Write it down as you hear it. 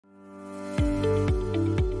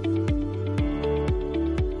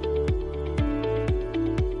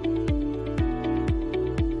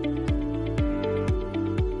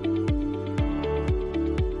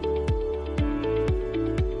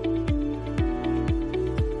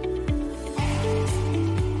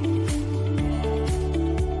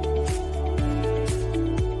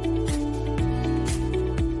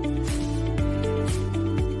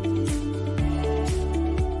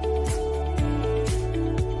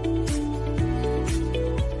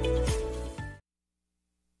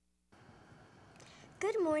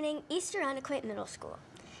East Irondequoit Middle School.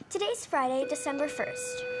 Today's Friday, December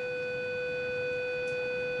 1st.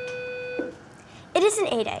 It is an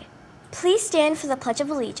A Day. Please stand for the Pledge of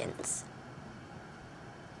Allegiance.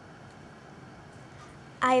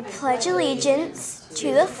 I pledge allegiance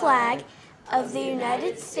to the flag of the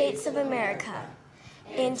United States of America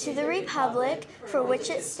and to the republic for which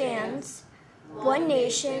it stands, one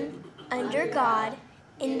nation, under God,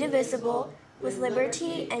 indivisible, with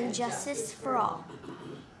liberty and justice for all.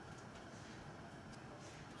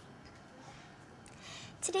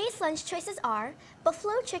 Today's lunch choices are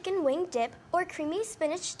buffalo chicken wing dip or creamy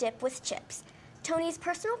spinach dip with chips, Tony's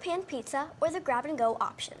personal pan pizza, or the grab-and-go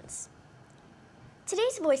options.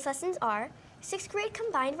 Today's voice lessons are 6th grade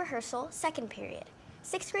combined rehearsal, 2nd period,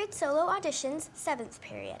 6th grade solo auditions, 7th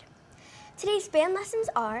period. Today's band lessons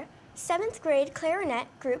are 7th grade clarinet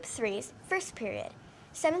group 3's 1st period,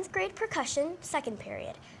 7th grade percussion, 2nd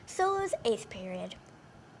period, solos, 8th period.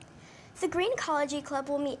 The Green Ecology Club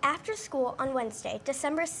will meet after school on Wednesday,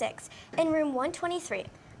 December 6th in room 123.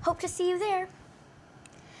 Hope to see you there.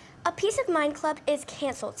 A Peace of Mind Club is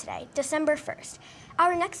canceled today, December 1st.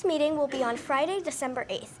 Our next meeting will be on Friday, December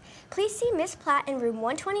 8th. Please see Miss Platt in room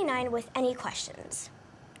 129 with any questions.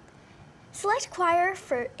 Select choir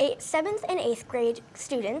for 7th and 8th grade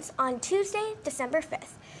students on Tuesday, December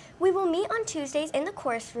 5th. We will meet on Tuesdays in the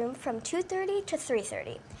chorus room from 2:30 to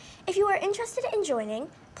 3:30. If you are interested in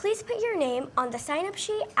joining, please put your name on the sign-up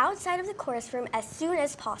sheet outside of the chorus room as soon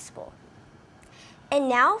as possible. And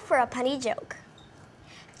now for a punny joke.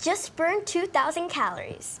 Just burned 2,000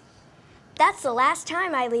 calories. That's the last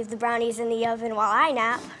time I leave the brownies in the oven while I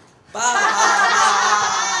nap.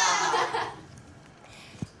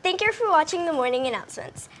 Thank you for watching the morning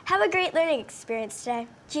announcements. Have a great learning experience today.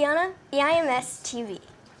 Gianna, EIMSTV.